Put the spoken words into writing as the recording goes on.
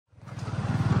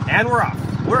And we're off.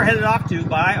 We're headed off to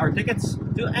buy our tickets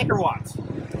to Angkor Wat.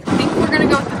 I think we're gonna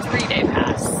go with the 3-day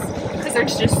pass because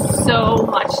there's just so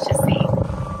much to see.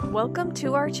 Welcome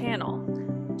to our channel.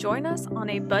 Join us on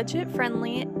a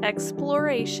budget-friendly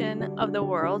exploration of the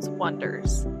world's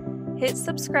wonders. Hit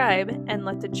subscribe and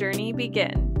let the journey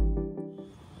begin.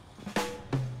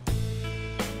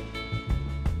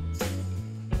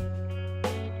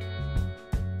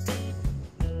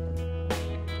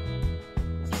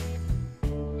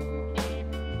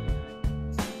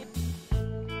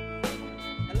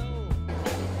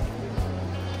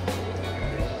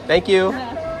 Thank you.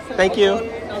 Thank you.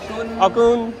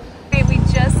 Akun. Okay, we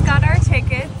just got our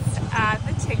tickets at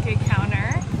the ticket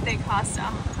counter. They cost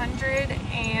 $126.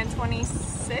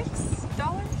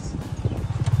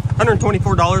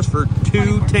 $124 for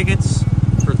 2 tickets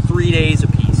for 3 days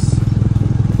apiece.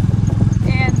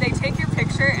 And they take your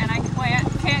picture, and I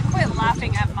can't quit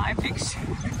laughing at my picture.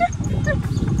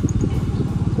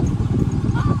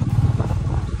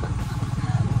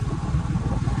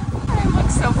 It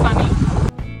looks so funny.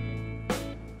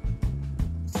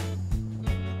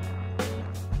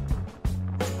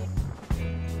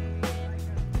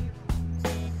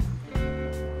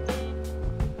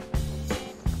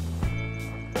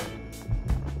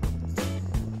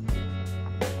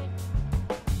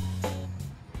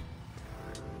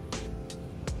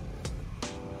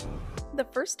 The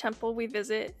first temple we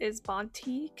visit is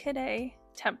Banti Kade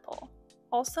Temple,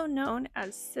 also known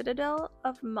as Citadel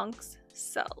of Monks'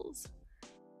 Cells.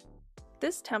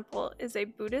 This temple is a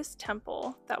Buddhist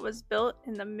temple that was built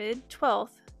in the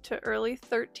mid-12th to early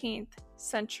 13th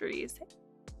centuries.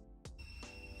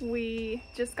 We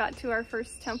just got to our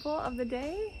first temple of the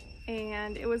day,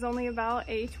 and it was only about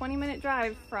a 20-minute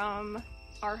drive from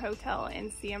our hotel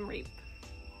in Siem Reap.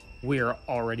 We are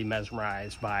already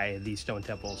mesmerized by these stone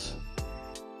temples.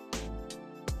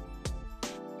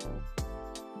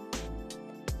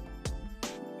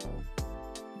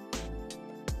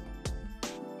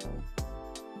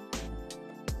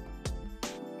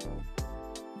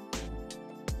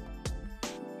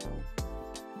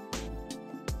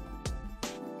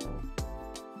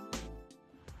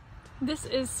 This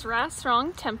is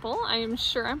Srasrong Temple. I am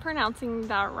sure I'm pronouncing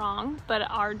that wrong, but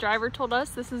our driver told us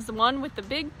this is the one with the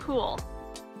big pool.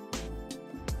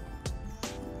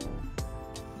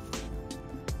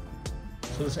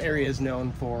 So this area is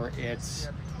known for its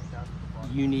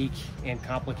unique and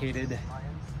complicated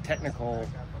technical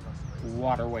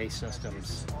waterway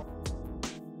systems.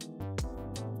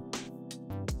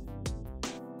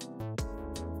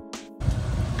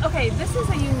 Okay, this is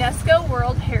a UNESCO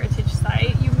World Heritage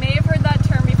Site. You may have heard that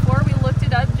term before. We looked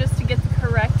it up just to get the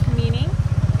correct meaning.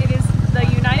 It is the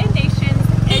United Nations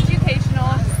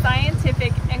Educational,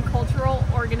 Scientific, and Cultural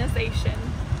Organization.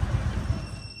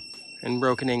 In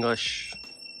broken English,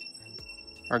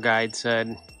 our guide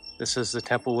said, "This is the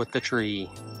temple with the tree."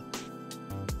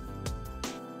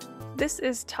 This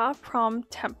is Ta Prohm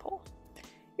Temple.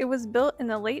 It was built in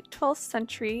the late 12th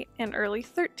century and early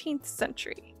 13th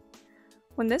century.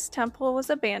 When this temple was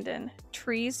abandoned,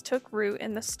 trees took root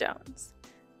in the stones.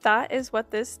 That is what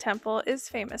this temple is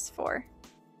famous for.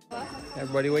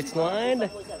 Everybody waits in line.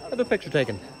 Have a picture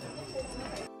taken.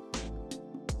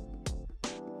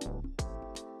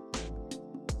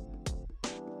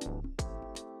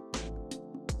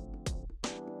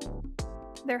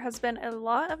 There has been a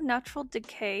lot of natural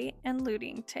decay and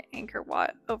looting to Angkor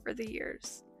Wat over the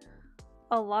years.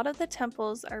 A lot of the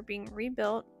temples are being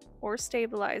rebuilt or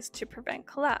stabilized to prevent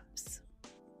collapse.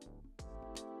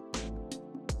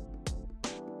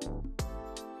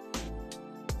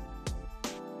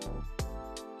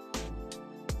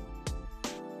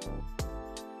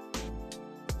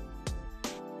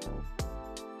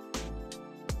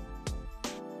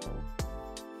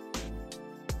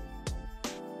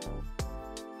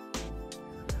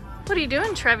 What are you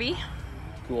doing, Trevi?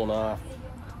 Cooling off.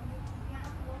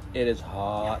 It is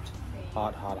hot,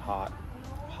 hot, hot, hot,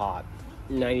 hot.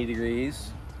 90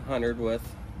 degrees, 100 with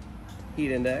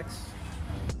heat index.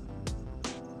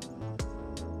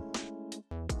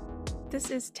 This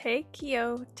is Te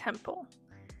Kio Temple.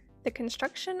 The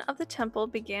construction of the temple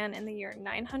began in the year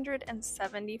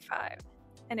 975,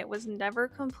 and it was never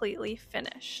completely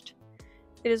finished.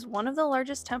 It is one of the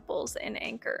largest temples in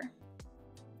Angkor.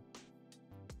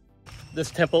 This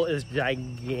temple is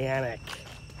gigantic,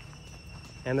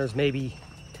 and there's maybe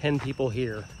 10 people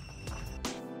here.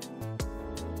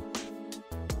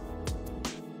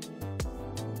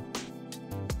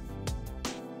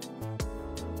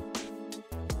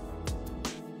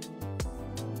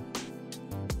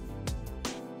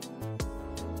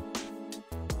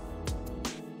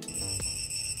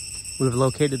 We've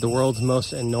located the world's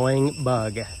most annoying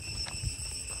bug.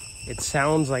 It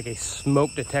sounds like a smoke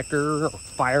detector or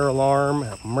fire alarm,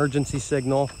 emergency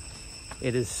signal.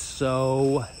 It is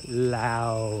so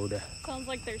loud. Sounds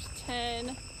like there's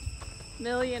 10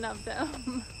 million of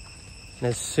them. And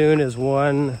as soon as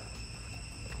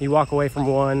you walk away from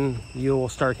one, you will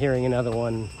start hearing another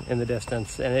one in the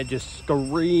distance, and it just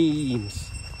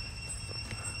screams.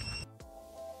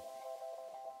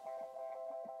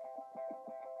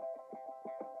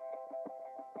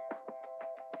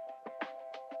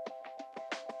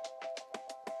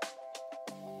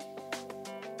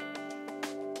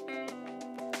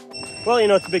 Well, you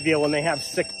know, it's a big deal when they have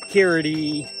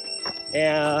security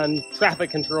and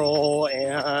traffic control,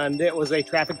 and it was a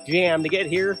traffic jam to get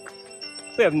here.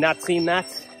 We have not seen that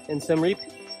in Siem Reap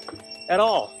at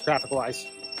all, traffic-wise.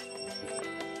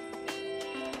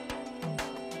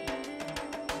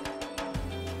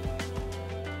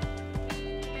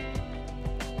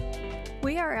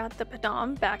 We are at the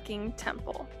Padam Backing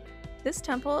Temple. This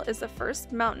temple is the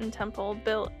first mountain temple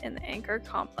built in the Angkor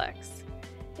complex.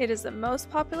 It is the most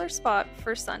popular spot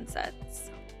for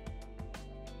sunsets.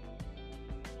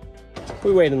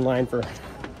 We waited in line for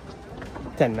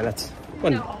 10 minutes.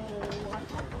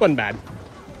 Wasn't bad.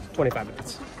 25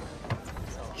 minutes.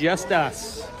 Just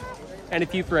us and a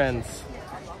few friends.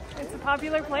 It's a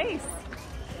popular place.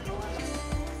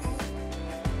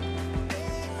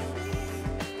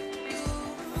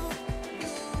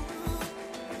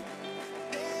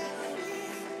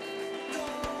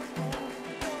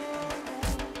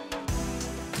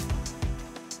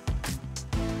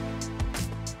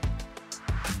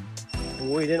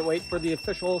 We didn't wait for the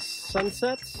official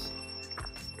sunsets.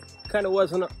 Kind of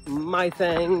wasn't my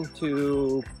thing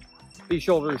to be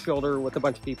shoulder to shoulder with a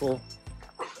bunch of people.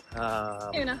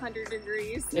 In 100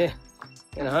 degrees. Yeah,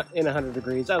 in 100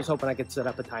 degrees. I was hoping I could set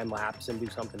up a time lapse and do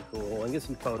something cool and get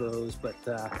some photos, but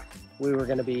we were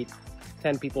going to be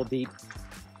 10 people deep.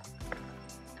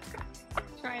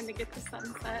 Trying to get the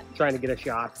sunset. Trying to get a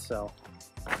shot, so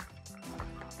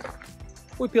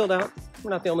we peeled out. We're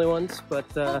not the only ones, but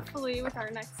hopefully with our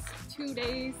next 2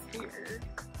 days here,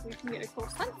 we can get a cool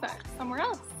sunset somewhere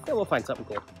else. Yeah, we'll find something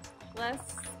cool.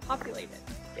 Less populated.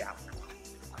 Yeah.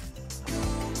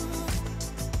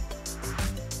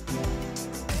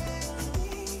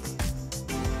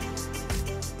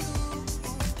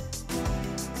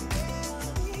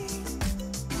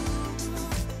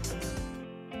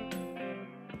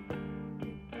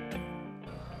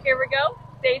 Here we go,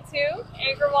 day 2,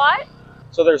 Angkor Wat.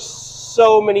 So there's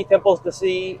so many temples to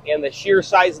see, and the sheer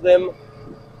size of them,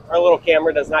 our little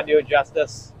camera does not do it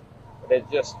justice, but it's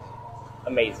just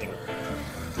amazing.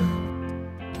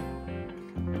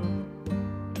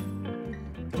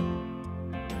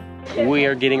 We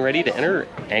are getting ready to enter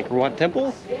Angkor Wat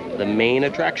Temple, the main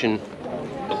attraction.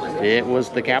 It was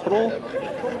the capital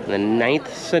in the 9th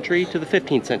century to the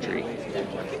 15th century.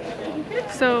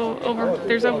 So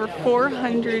there's over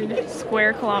 400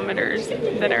 square kilometers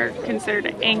that are considered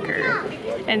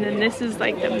Angkor. And then this is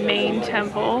like the main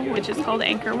temple, which is called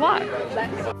Angkor Wat.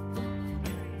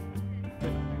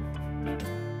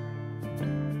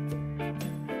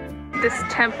 This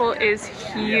temple is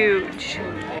huge.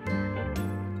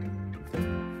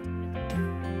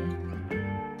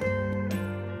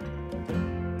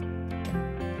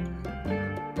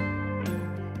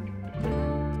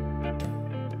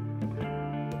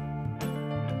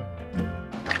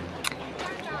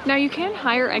 Now you can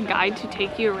hire a guide to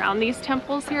take you around these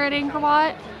temples here at Angkor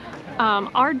Wat.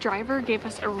 Our driver gave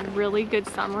us a really good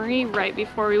summary right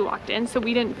before we walked in, so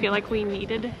we didn't feel like we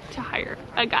needed to hire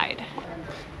a guide.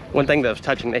 One thing that was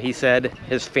touching that he said,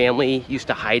 his family used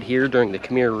to hide here during the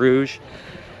Khmer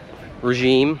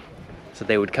regime, so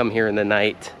they would come here in the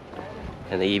night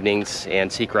and the evenings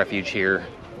and seek refuge here.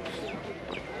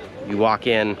 You walk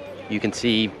in, you can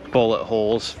see bullet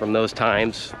holes from those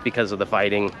times because of the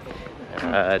fighting.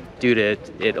 Due to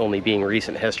it only being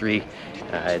recent history,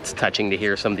 it's touching to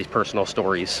hear some of these personal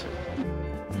stories.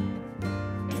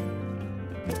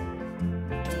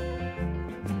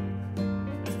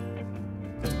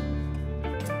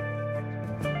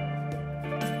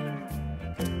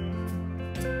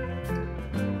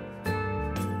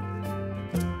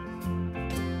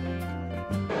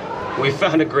 We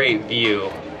found a great view,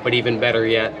 but even better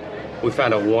yet, we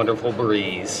found a wonderful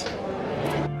breeze.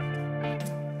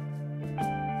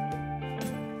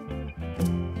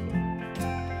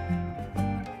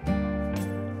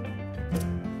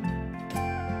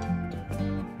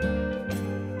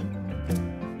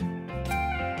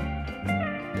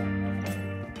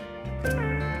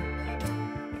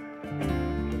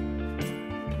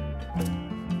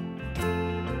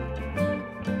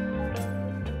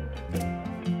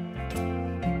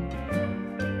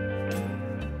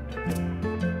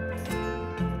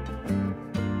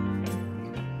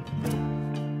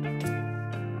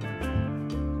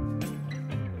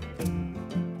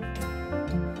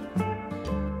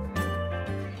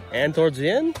 And towards the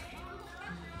end,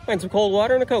 find some cold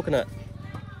water and a coconut.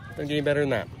 Doesn't get any better than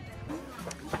that.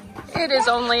 It is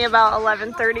only about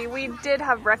 11:30. We did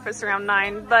have breakfast around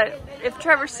 9, but if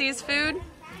Trevor sees food,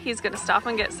 he's gonna stop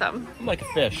and get some. I'm like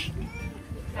a fish.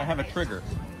 I have a trigger.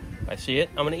 If I see it,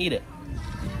 I'm gonna eat it.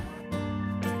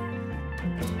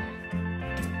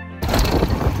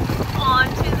 On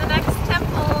to the next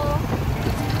temple.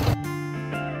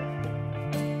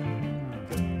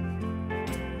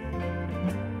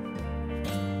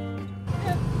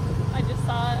 I just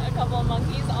saw a couple of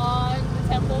monkeys on the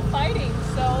temple fighting,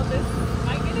 so this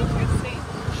might get interesting.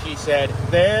 She said,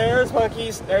 there's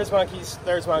monkeys, there's monkeys,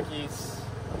 there's monkeys.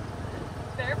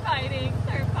 They're fighting,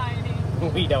 they're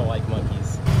fighting. We don't like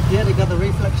monkeys. Here they got the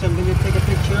reflection. When you take a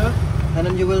picture, and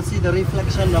then you will see the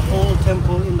reflection, the whole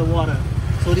temple in the water.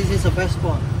 So this is the best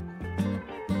spot.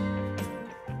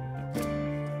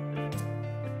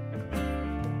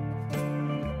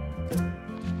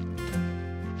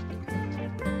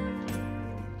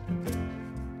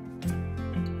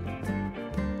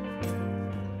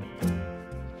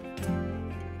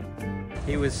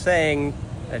 He was saying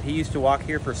that he used to walk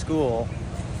here for school,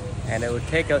 and it was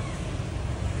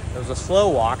a slow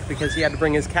walk because he had to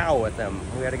bring his cow with him.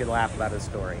 We had a good laugh about his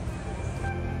story.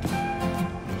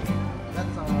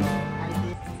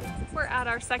 We're at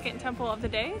our second temple of the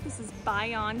day. This is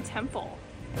Bayon Temple.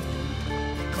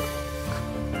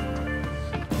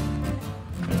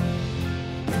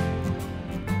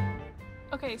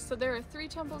 Okay, so there are 3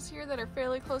 temples here that are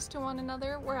fairly close to one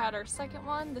another. We're at our second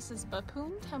one. This is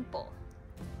Bapun Temple.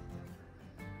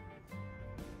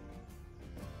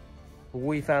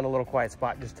 We found a little quiet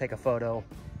spot just to take a photo.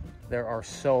 There are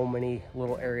so many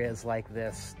little areas like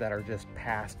this that are just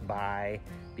passed by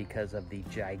because of the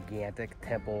gigantic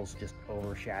temples just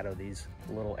overshadow these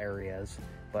little areas.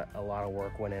 But a lot of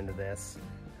work went into this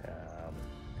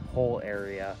whole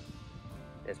area.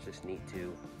 It's just neat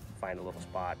to find a little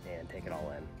spot and take it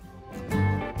all in.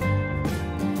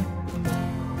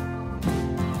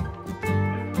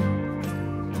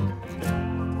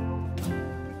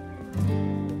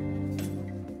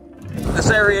 This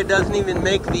area doesn't even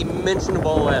make the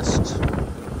mentionable list,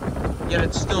 yet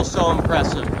it's still so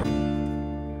impressive.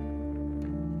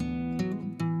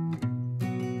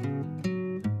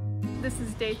 This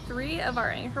is day 3 of our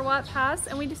Angkor Wat Pass,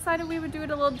 and we decided we would do it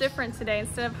a little different today.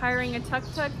 Instead of hiring a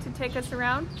tuk-tuk to take us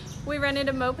around, we rented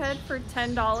a moped for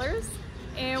 $10,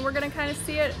 and we're gonna kind of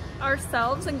see it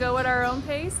ourselves and go at our own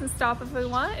pace and stop if we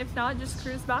want. If not, just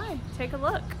cruise by, take a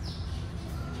look.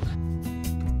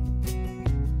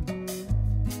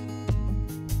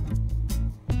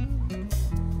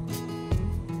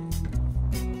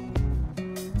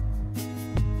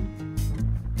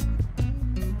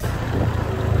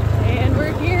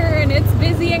 It's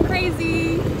busy and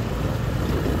crazy.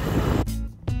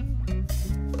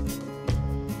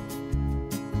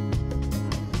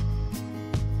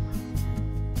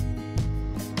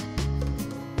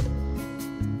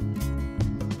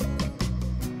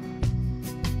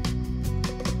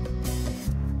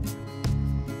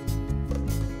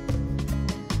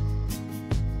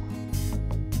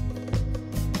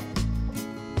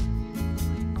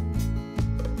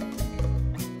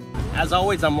 As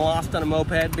always, I'm lost on a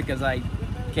moped because I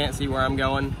can't see where I'm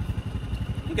going.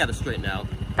 You gotta straighten out.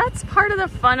 That's part of the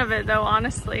fun of it though,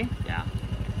 honestly. Yeah.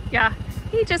 Yeah,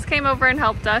 he just came over and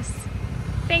helped us.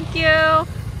 Thank you.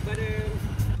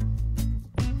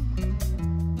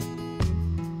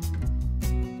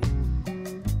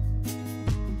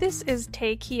 This is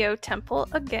Tae Keo Temple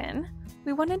again.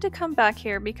 We wanted to come back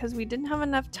here because we didn't have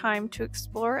enough time to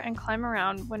explore and climb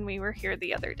around when we were here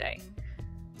the other day.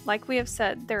 Like we have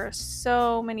said, there are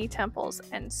so many temples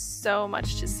and so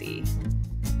much to see.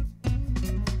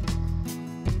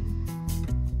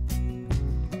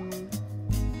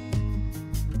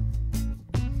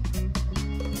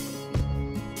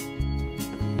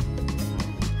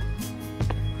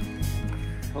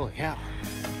 Holy cow.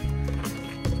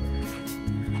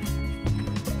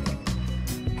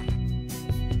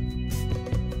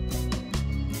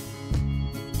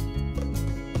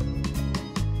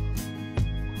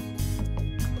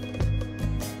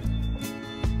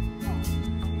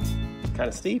 Kind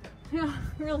of steep. Yeah,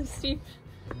 really steep.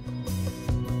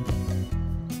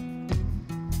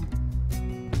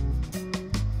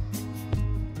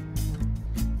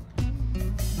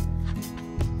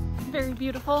 Very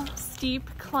beautiful, steep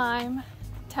climb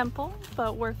temple,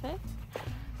 but worth it.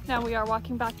 Now we are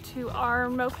walking back to our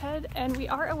moped, and we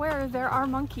are aware there are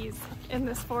monkeys in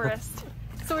this forest.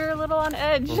 So we're a little on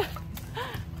edge.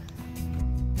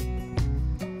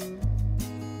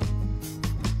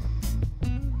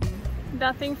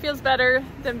 Nothing feels better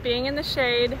than being in the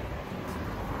shade,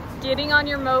 getting on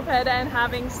your moped and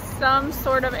having some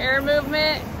sort of air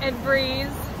movement and breeze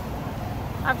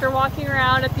after walking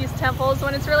around at these temples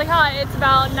when it's really hot. It's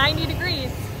about 90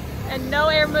 degrees and no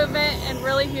air movement and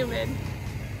really humid.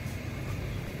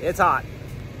 It's hot.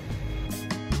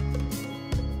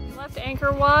 We left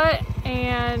Angkor Wat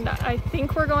and I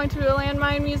think we're going to the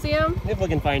Landmine Museum. If we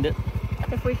can find it.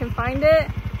 If we can find it,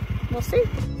 we'll see.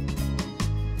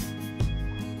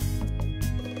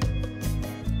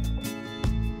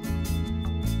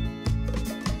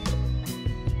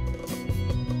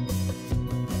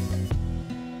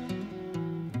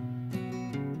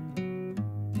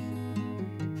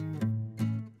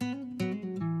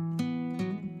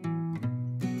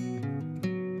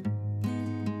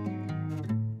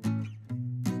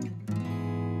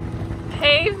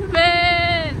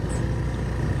 Pavement!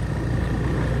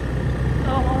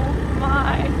 Oh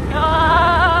my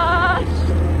gosh!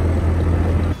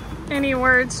 Any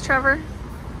words, Trevor?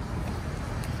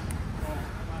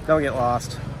 Don't get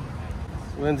lost.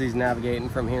 Lindsay's navigating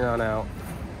from here on out.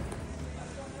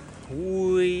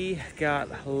 We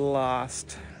got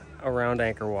lost around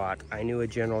Angkor Wat. I knew a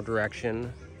general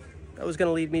direction that was going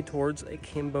to lead me towards a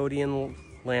Cambodian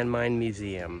Landmine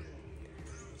Museum.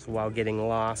 So while getting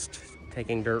lost,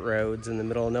 taking dirt roads in the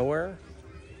middle of nowhere,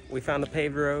 we found a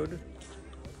paved road.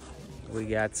 We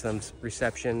got some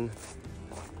reception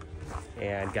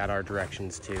and got our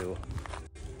directions to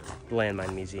the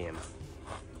Landmine Museum.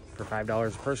 For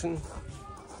 $5 a person,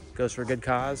 goes for a good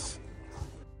cause.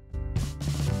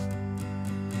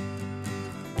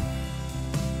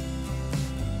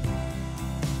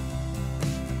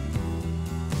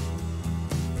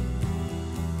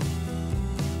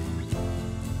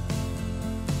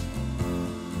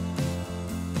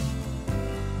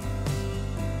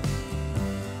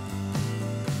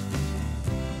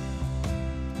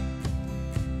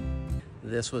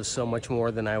 This was so much more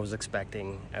than I was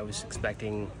expecting. I was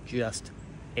expecting just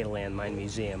a landmine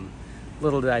museum.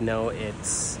 Little did I know it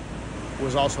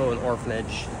was also an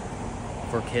orphanage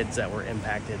for kids that were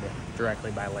impacted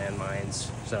directly by landmines.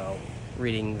 So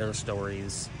reading their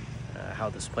stories, how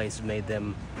this place made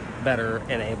them better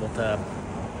and able to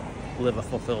live a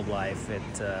fulfilled life,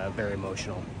 it's very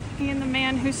emotional. And the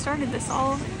man who started this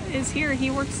all is here. He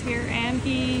works here and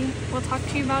he will talk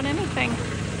to you about anything.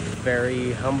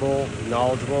 Very humble,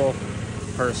 knowledgeable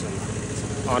person.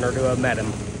 It's an honor to have met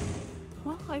him.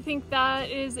 Well, I think that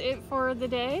is it for the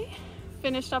day.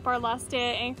 Finished up our last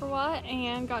day at Angkor Wat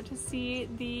and got to see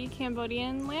the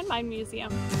Cambodian Landmine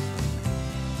Museum.